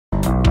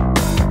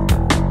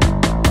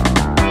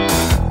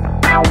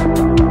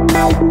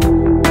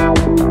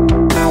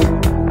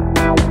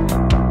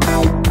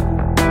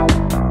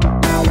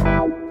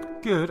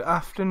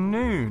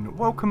afternoon.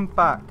 Welcome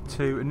back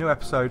to a new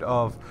episode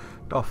of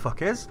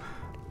Dafuq Is.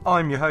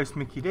 I'm your host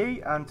Mickey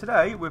D, and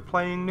today we're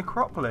playing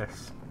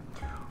Necropolis.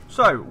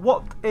 So,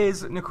 what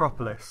is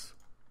Necropolis?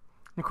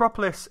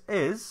 Necropolis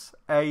is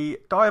a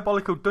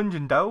diabolical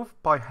dungeon delve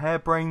by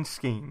Harebrained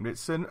Scheme.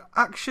 It's an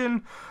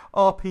action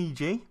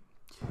RPG,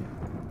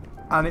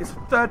 and it's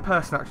a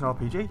third-person action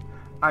RPG,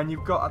 and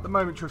you've got at the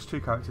moment just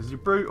two characters, your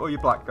Brute or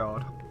your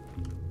Blackguard.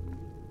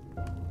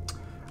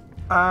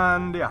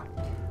 And yeah,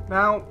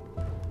 now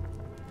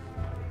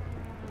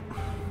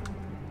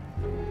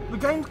the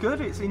game's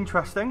good, it's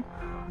interesting.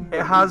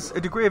 It has a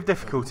degree of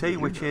difficulty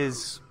which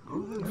is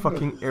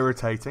fucking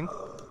irritating.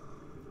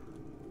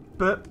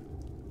 But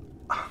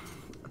I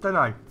don't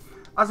know.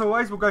 As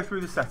always, we'll go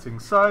through the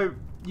settings. So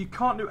you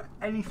can't do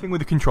anything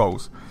with the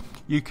controls.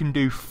 You can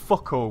do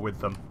fuck all with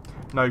them.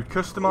 No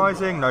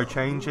customizing, no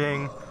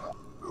changing.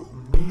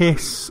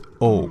 Piss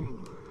all.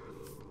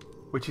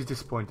 Which is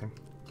disappointing.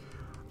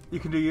 You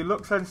can do your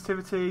look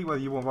sensitivity,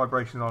 whether you want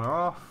vibrations on or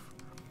off,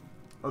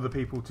 other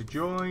people to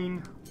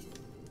join,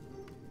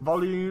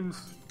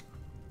 volumes,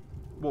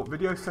 what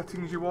video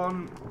settings you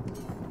want.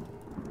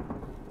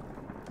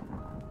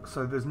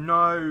 So there is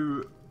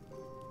no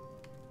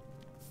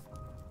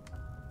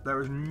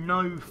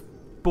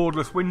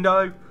borderless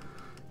window.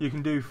 You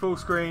can do full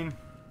screen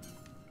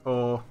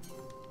or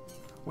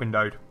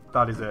windowed.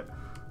 That is it.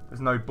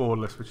 There's no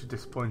borderless, which is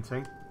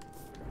disappointing.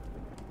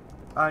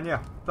 And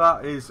yeah,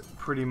 that is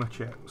pretty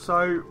much it.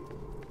 So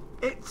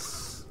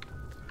it's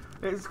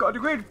got a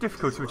degree of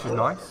difficulty which is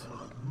nice.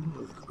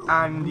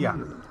 And yeah,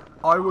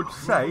 I would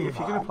say if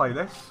you're going to play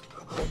this,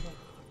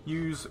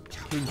 use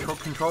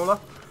controller,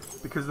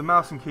 because the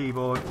mouse and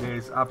keyboard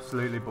is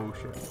absolutely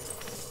bullshit.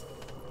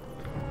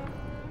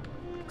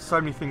 So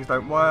many things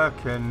don't work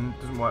and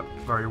doesn't work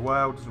very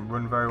well, doesn't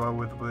run very well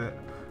with it.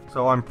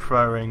 So I'm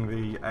preferring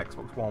the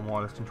Xbox One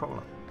wireless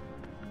controller.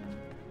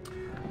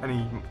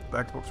 Any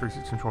Xbox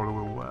 360 controller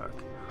will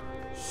work.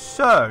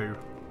 So,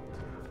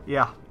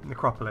 yeah,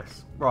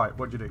 Necropolis. Right,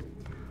 what do you do?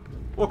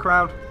 Walk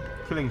around,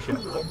 killing shit.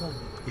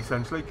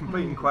 Essentially,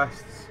 completing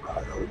quests,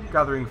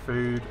 gathering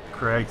food,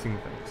 creating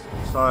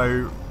things. So,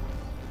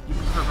 you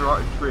can have a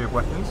variety degree of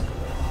weapons.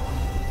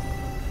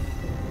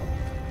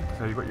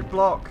 So you've got your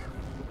block,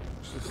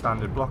 just a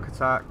standard block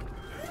attack,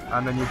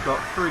 and then you've got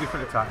three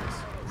different attacks.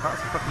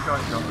 That's a fucking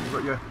giant shot. You've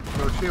got your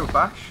shield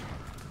bash.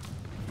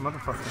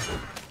 Motherfucker.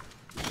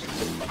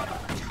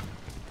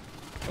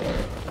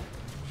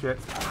 Shit.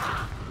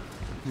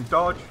 You can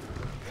dodge.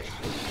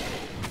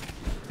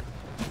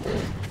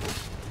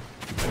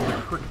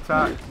 Quick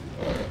attack.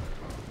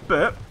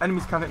 But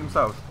enemies can hit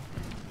themselves.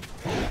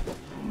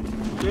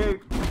 You.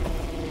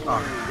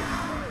 Oh.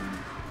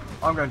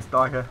 I'm going to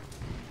die here.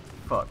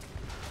 Fuck.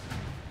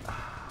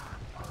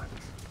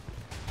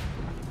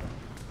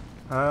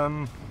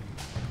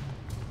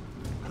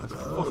 That's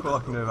all I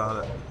can do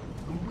about it.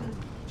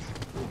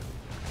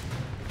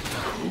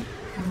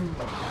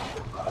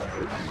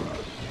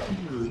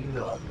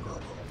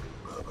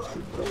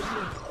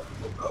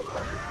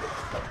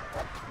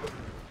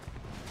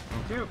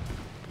 Thank you.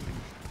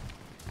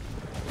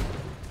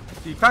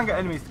 So you can get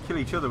enemies to kill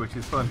each other, which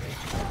is fun.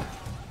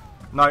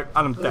 No, and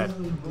I'm dead.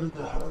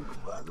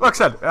 Like I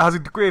said, it has a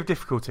degree of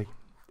difficulty.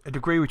 A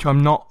degree which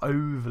I'm not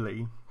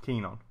overly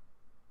keen on.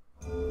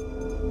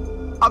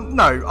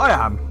 No, I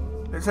am.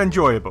 It's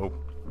enjoyable.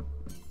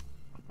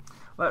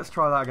 Let's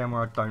try that again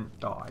where I don't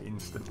die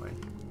instantly.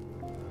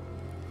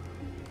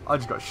 I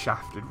just got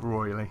shafted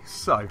royally.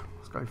 So,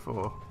 let's go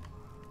for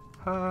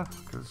her,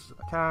 because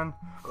I can.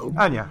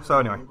 And yeah, so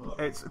anyway,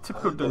 it's a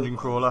typical dungeon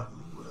crawler.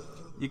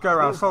 You go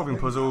around solving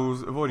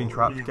puzzles, avoiding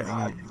traps,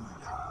 getting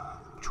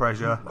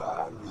treasure.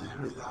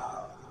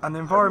 And the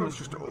environments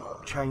just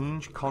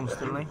change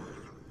constantly.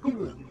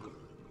 You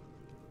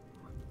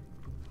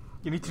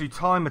need to do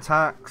time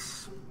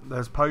attacks.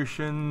 There's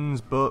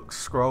potions, books,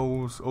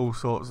 scrolls, all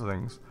sorts of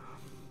things.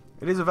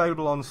 It is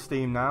available on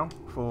Steam now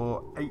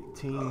for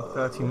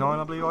 $18.39,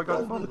 I believe I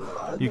got it for.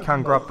 You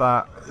can grab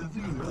that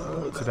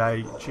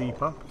today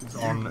cheaper. It's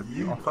on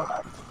offer.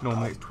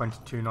 Normally it's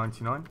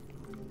 $22.99.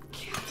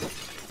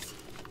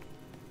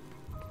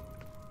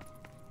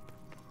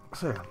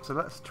 So yeah, so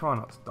let's try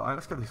not to die.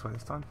 Let's go this way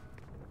this time.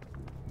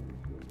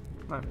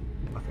 No,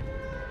 nothing.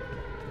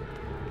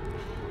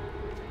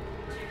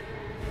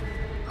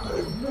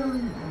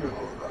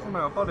 Oh my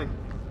god, body.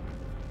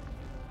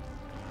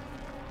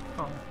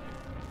 Oh.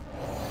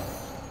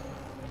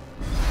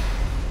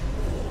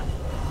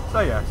 So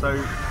yeah, so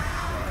you've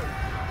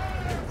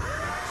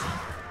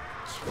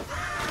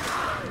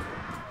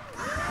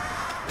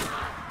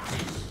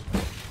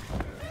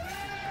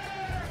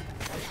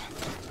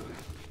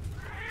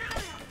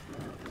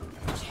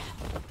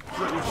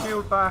got your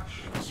shield bash.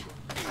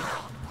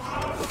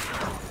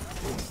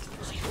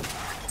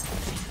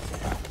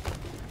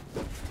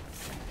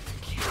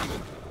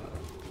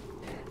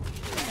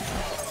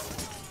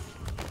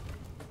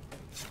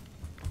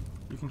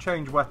 You can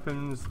change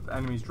weapons,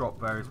 enemies drop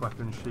various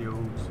weapons,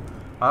 shields.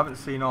 I haven't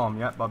seen armor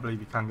yet, but I believe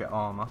you can get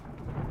armor.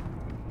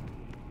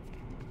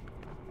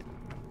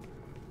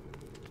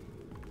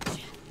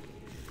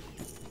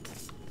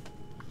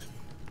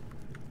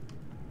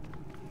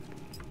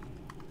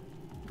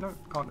 no,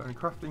 can't do any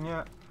crafting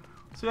yet.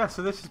 So yeah,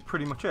 so this is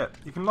pretty much it.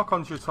 You can lock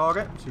onto your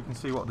target so you can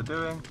see what they're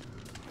doing.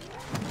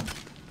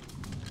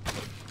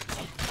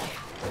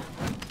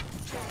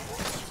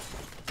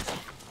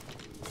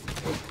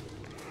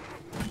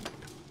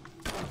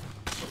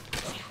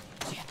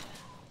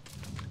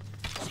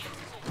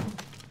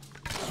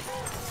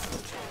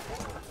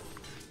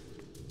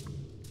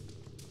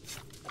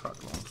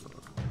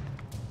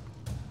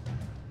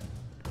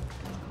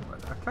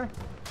 Okay.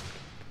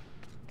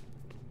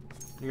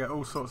 You get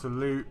all sorts of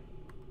loot.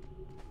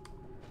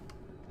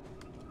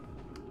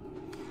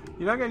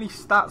 You don't get any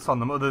stats on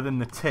them other than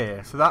the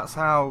tier, so that's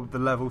how the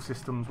level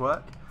systems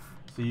work.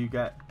 So you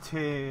get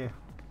tier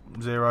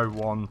 0,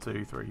 1,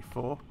 2, 3,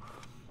 4,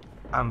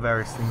 and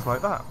various things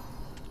like that.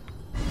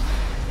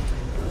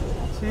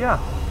 So yeah,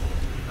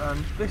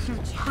 this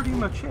is pretty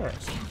much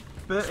it.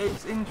 But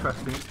it's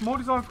interesting. It's more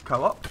designed for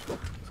co-op.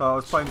 So I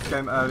was playing this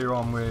game earlier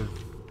on with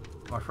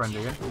my friend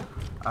Ian,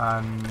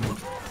 and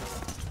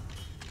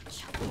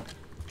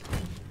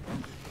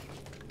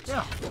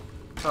yeah.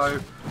 So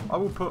I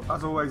will put,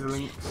 as always, the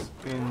links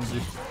in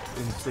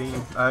Steam,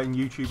 in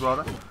YouTube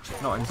rather,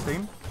 not in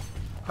Steam.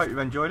 Hope you've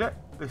enjoyed it.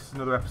 This is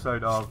another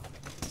episode of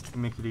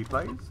Mickey D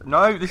Plays.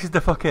 No, this is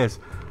Dafuq Is.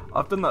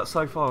 I've done that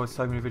so far with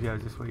so many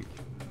videos this week.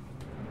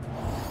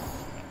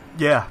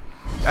 Yeah.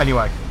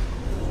 Anyway,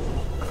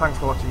 thanks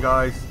for watching,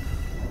 guys.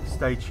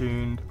 Stay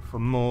tuned for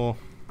more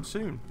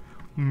soon.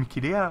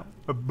 Mickey D out.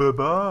 Bye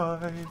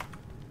bye.